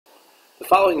The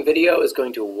following video is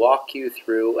going to walk you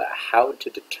through how to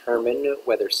determine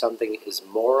whether something is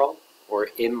moral or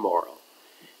immoral.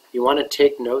 You want to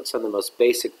take notes on the most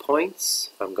basic points.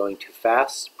 If I'm going too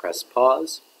fast, press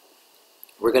pause.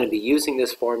 We're going to be using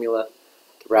this formula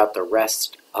throughout the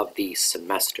rest of the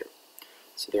semester.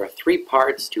 So there are three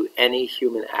parts to any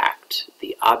human act: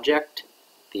 the object,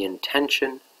 the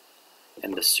intention,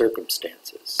 and the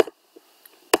circumstances.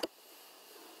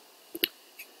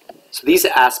 So these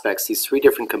aspects, these three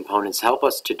different components, help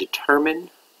us to determine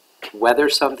whether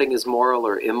something is moral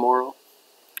or immoral,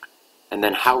 and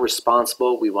then how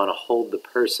responsible we want to hold the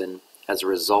person as a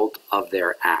result of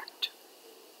their act.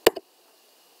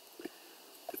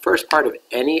 The first part of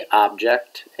any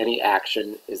object, any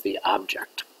action, is the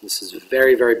object. This is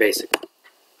very, very basic.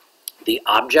 The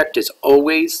object is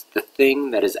always the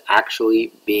thing that is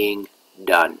actually being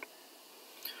done.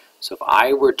 So if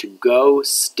I were to go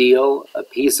steal a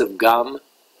piece of gum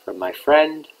from my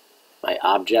friend, my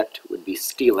object would be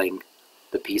stealing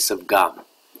the piece of gum.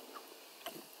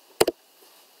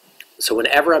 So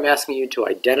whenever I'm asking you to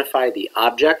identify the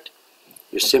object,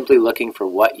 you're simply looking for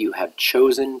what you have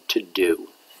chosen to do.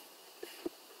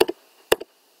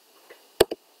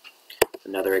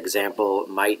 Another example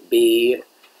might be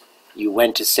you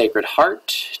went to Sacred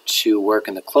Heart to work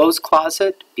in the clothes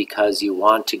closet because you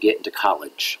want to get into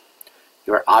college.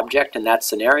 Your object in that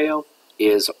scenario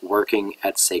is working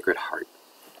at Sacred Heart.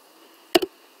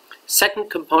 Second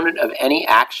component of any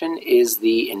action is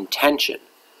the intention.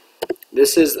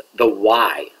 This is the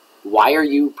why. Why are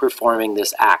you performing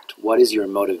this act? What is your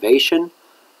motivation?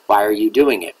 Why are you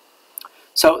doing it?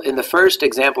 So in the first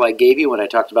example I gave you when I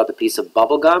talked about the piece of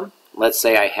bubble gum, let's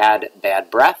say I had bad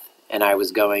breath and I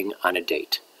was going on a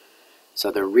date.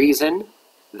 So the reason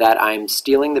that I'm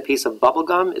stealing the piece of bubble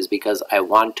gum is because I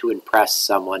want to impress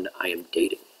someone I am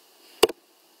dating.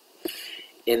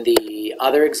 In the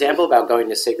other example about going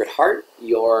to Sacred Heart,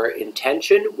 your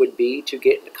intention would be to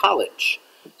get into college.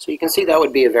 So you can see that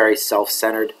would be a very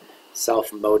self-centered,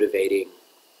 self-motivating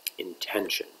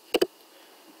intention.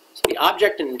 So the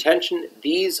object and intention,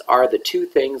 these are the two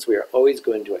things we are always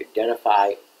going to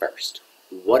identify first.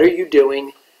 What are you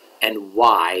doing and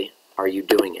why are you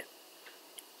doing it?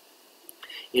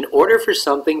 In order for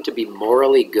something to be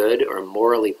morally good or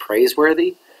morally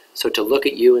praiseworthy, so to look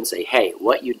at you and say, hey,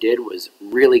 what you did was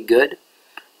really good,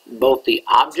 both the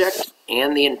object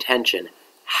and the intention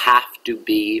have to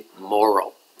be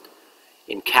moral.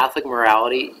 In Catholic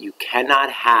morality, you cannot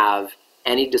have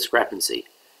any discrepancy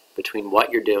between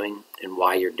what you're doing and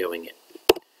why you're doing it.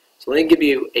 So let me give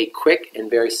you a quick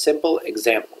and very simple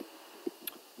example.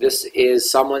 This is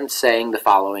someone saying the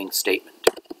following statement.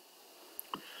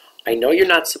 I know you're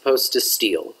not supposed to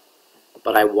steal,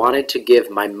 but I wanted to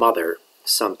give my mother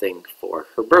something for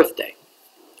her birthday.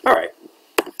 All right,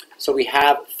 so we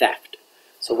have theft.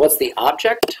 So what's the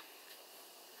object?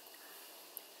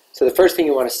 So the first thing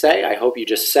you want to say, I hope you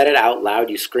just said it out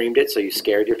loud, you screamed it so you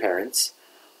scared your parents.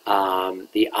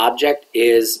 The object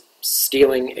is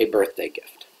stealing a birthday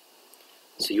gift.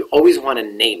 So you always want to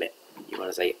name it. You want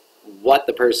to say what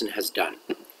the person has done.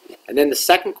 And then the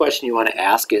second question you want to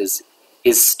ask is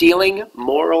stealing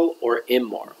moral or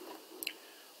immoral?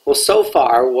 Well, so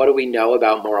far, what do we know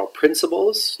about moral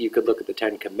principles? You could look at the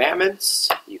Ten Commandments.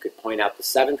 You could point out the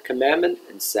seventh commandment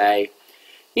and say,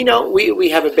 you know, we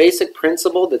have a basic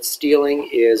principle that stealing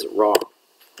is wrong.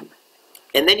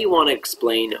 And then you want to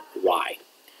explain why.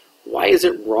 Why is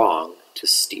it wrong to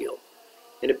steal?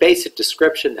 In a basic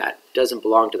description, that doesn't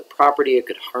belong to the property. It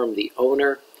could harm the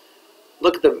owner.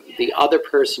 Look at the other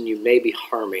person you may be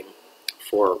harming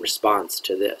for a response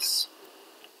to this.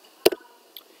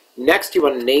 Next, you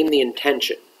want to name the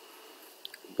intention.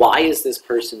 Why is this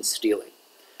person stealing?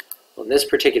 Well, in this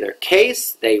particular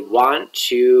case, they want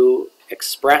to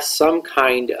express some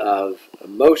kind of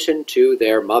emotion to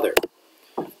their mother.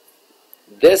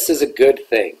 This is a good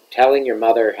thing. Telling your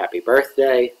mother happy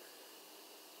birthday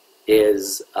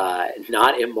is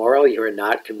not immoral. You are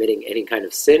not committing any kind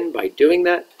of sin by doing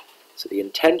that. So the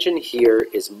intention here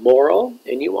is moral,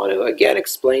 and you want to, again,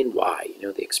 explain why. You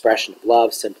know, the expression of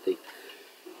love, sympathy,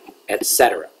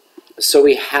 etc. So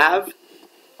we have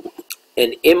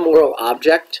an immoral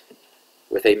object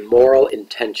with a moral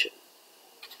intention.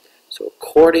 So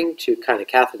according to kind of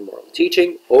Catholic moral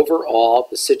teaching, overall,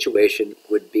 the situation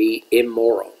would be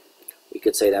immoral. We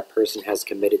could say that person has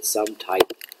committed some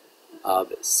type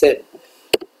of sin.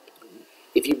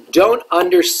 If you don't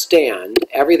understand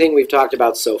everything we've talked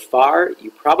about so far,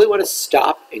 you probably want to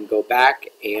stop and go back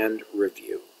and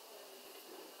review.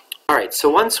 All right, so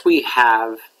once we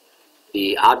have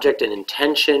the object and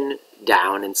intention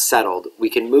down and settled, we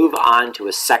can move on to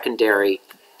a secondary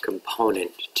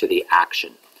component to the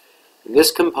action. And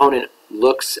this component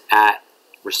looks at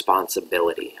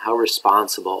responsibility. How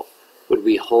responsible would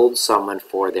we hold someone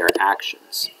for their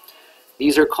actions?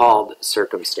 These are called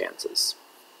circumstances.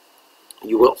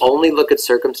 You will only look at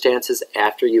circumstances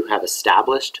after you have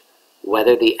established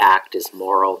whether the act is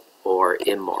moral or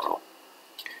immoral.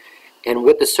 And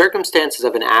with the circumstances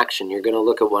of an action, you're going to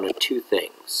look at one of two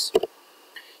things.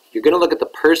 You're going to look at the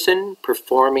person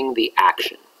performing the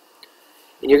action.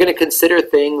 And you're going to consider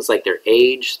things like their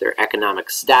age, their economic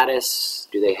status,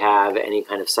 do they have any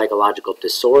kind of psychological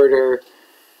disorder,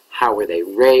 how were they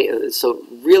raised. So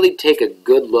really take a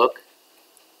good look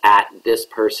at this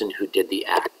person who did the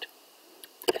act.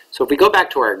 So if we go back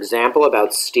to our example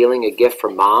about stealing a gift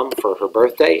from mom for her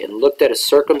birthday and looked at a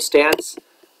circumstance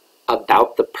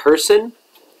about the person,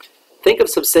 think of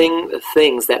some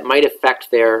things that might affect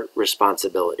their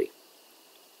responsibility.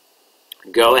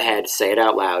 Go ahead, say it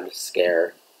out loud,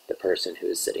 scare the person who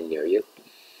is sitting near you.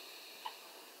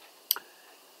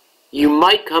 You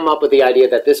might come up with the idea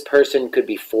that this person could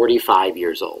be 45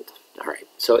 years old. All right,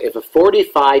 so if a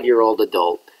 45-year-old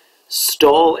adult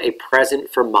stole a present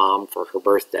from mom for her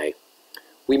birthday,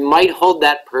 we might hold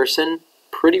that person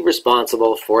pretty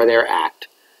responsible for their act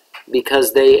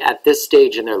because they, at this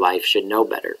stage in their life, should know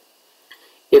better.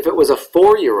 If it was a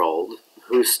 4-year-old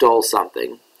who stole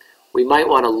something, we might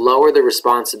want to lower the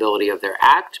responsibility of their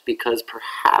act because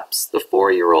perhaps the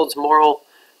 4-year-old's moral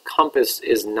compass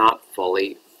is not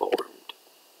fully formed.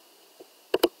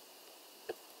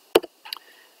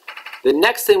 The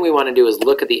next thing we want to do is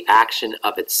look at the action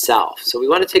of itself. So we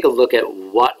want to take a look at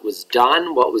what was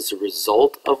done, what was the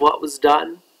result of what was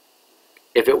done.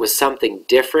 If it was something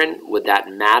different, would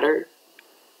that matter?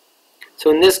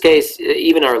 So in this case,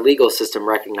 even our legal system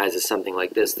recognizes something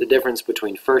like this, the difference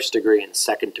between first-degree and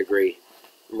second-degree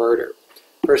murder.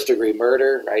 First-degree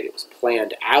murder, right, it was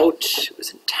planned out, it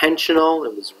was intentional,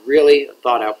 it was really a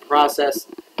thought-out process.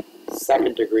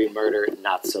 Second-degree murder,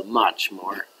 not so much,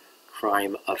 more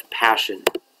crime of passion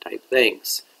type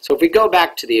things. So if we go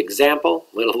back to the example,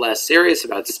 a little less serious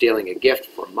about stealing a gift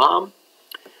for mom,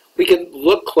 we can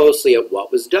look closely at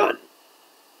what was done.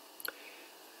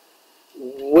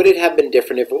 Would it have been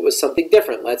different if it was something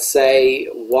different? Let's say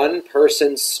one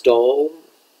person stole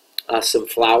some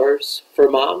flowers for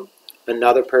mom,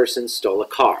 another person stole a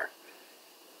car.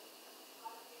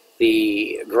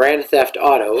 The grand theft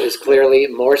auto is clearly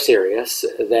more serious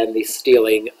than the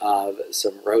stealing of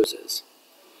some roses.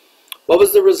 What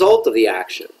was the result of the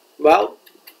action? Well,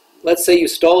 let's say you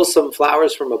stole some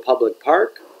flowers from a public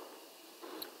park.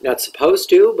 You're not supposed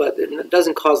to, but it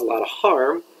doesn't cause a lot of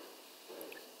harm.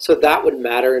 So that would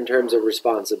matter in terms of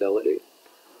responsibility.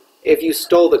 If you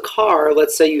stole the car,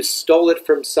 let's say you stole it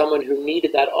from someone who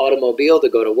needed that automobile to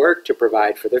go to work to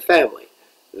provide for their family.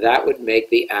 That would make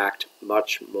the act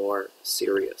much more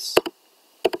serious.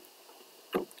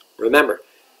 Remember,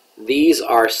 these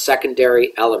are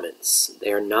secondary elements.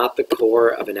 They are not the core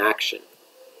of an action.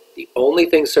 The only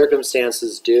thing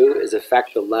circumstances do is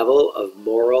affect the level of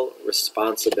moral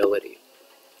responsibility.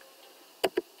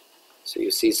 So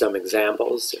you see some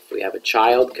examples. If we have a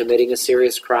child committing a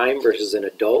serious crime versus an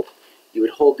adult, you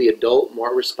would hold the adult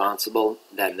more responsible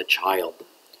than the child.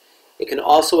 It can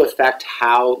also affect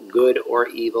how good or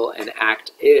evil an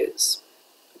act is.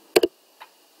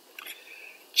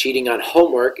 Cheating on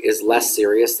homework is less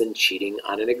serious than cheating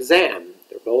on an exam.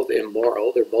 They're both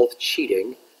immoral, they're both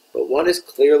cheating, but one is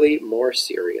clearly more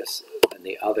serious than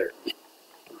the other.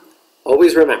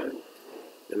 Always remember,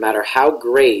 no matter how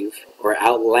grave or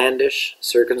outlandish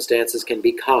circumstances can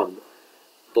become,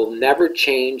 will never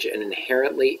change an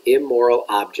inherently immoral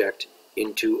object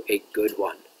into a good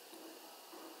one.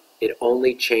 It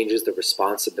only changes the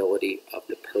responsibility of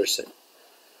the person.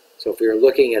 So if we were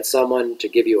looking at someone, to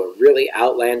give you a really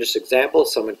outlandish example,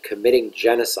 someone committing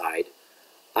genocide,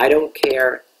 I don't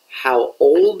care how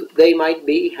old they might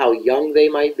be, how young they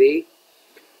might be,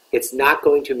 it's not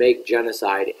going to make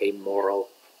genocide a moral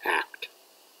act.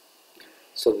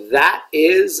 So that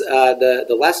is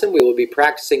the lesson. We will be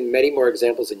practicing many more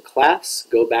examples in class.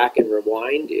 Go back and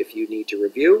rewind if you need to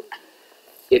review.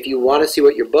 If you want to see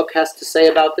what your book has to say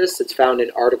about this, it's found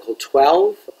in Article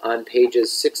 12 on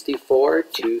pages 64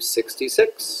 to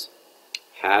 66.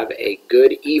 Have a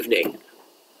good evening.